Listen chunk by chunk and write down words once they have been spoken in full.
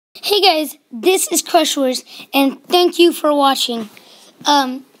Hey guys, this is Crush Wars, and thank you for watching.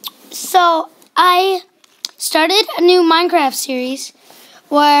 So I started a new Minecraft series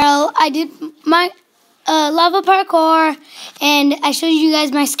where I did my lava parkour, and I showed you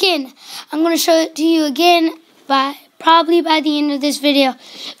guys my skin. I'm gonna show it to you again probably by the end of this video.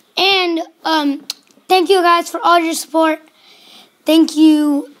 And thank you guys for all your support. Thank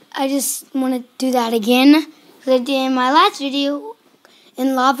you. I just want to do that again because I did in my last video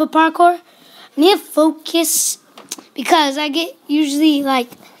in lava parkour. I need to focus because I get usually like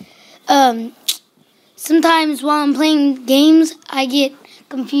sometimes while I'm playing games I get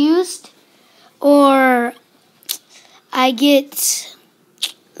confused, or I get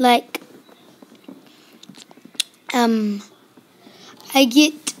like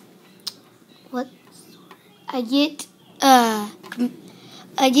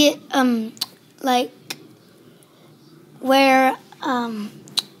like where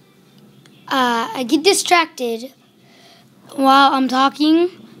I get distracted while I'm talking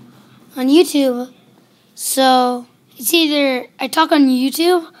on YouTube. So it's either I talk on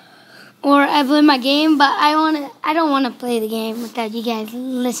YouTube or I play my game, but I don't want to play the game without you guys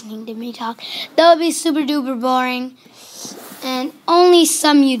listening to me talk. That would be super duper boring. And only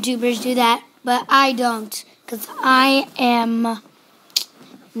some YouTubers do that, but I don't, because I am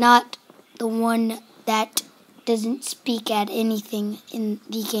not the one that doesn't speak at anything in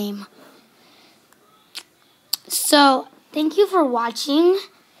the game. So, thank you for watching,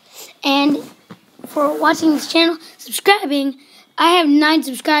 and for watching this channel, subscribing. I have 9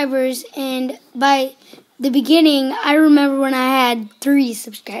 subscribers, and by the beginning, I remember when I had 3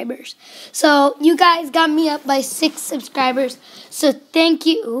 subscribers. So, you guys got me up by 6 subscribers, so thank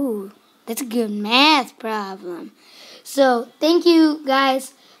you. Ooh, that's a good math problem. So, thank you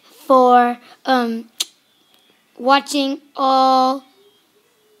guys for watching all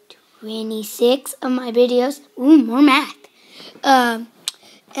 26 of my videos. Ooh, more math. And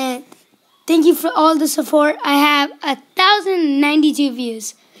thank you for all the support. I have 1,092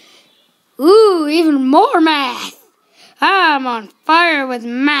 views. Ooh, even more math. I'm on fire with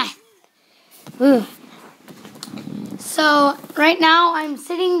math. Ooh. So right now I'm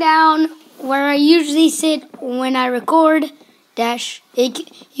sitting down where I usually sit when I record.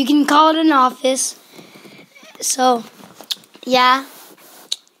 You can call it an office. So yeah.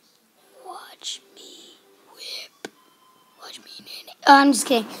 Watch me whip. Watch me nanny. Oh, I'm just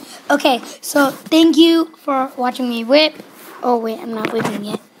kidding. Okay, so thank you for watching me whip. Oh wait, I'm not whipping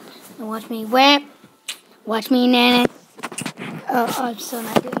yet. Watch me whip. Watch me nanny. Oh, I'm still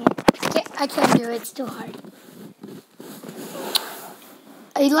not doing it. I can't do it. It's too hard.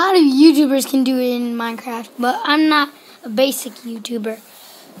 A lot of YouTubers can do it in Minecraft, but I'm not a basic YouTuber,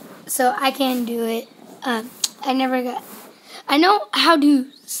 so I can't do it. I know how to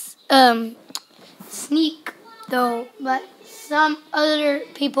sneak though, but some other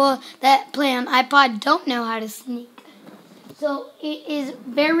people that play on iPod don't know how to sneak. So it is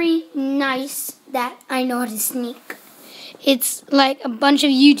very nice that I know how to sneak. It's like a bunch of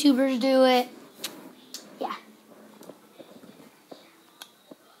YouTubers do it. Yeah.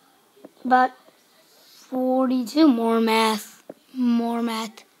 But 42 more math.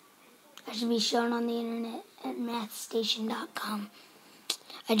 I should be shown on the internet at mathstation.com.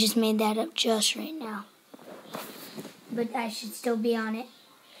 I just made that up just right now, but I should still be on it.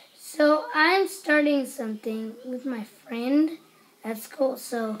 So I'm starting something with my friend at school.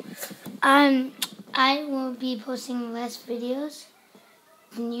 So I will be posting less videos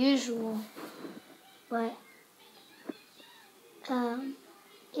than usual, but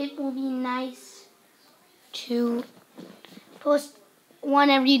it will be nice to post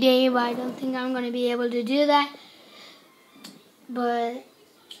one every day, but I don't think I'm going to be able to do that. But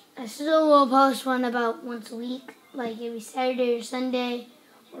I still will post one about once a week, like every Saturday or Sunday,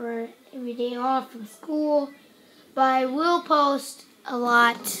 or every day off from school. But I will post a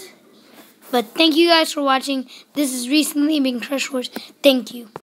lot. But thank you guys for watching. This has recently been Crush Wars. Thank you.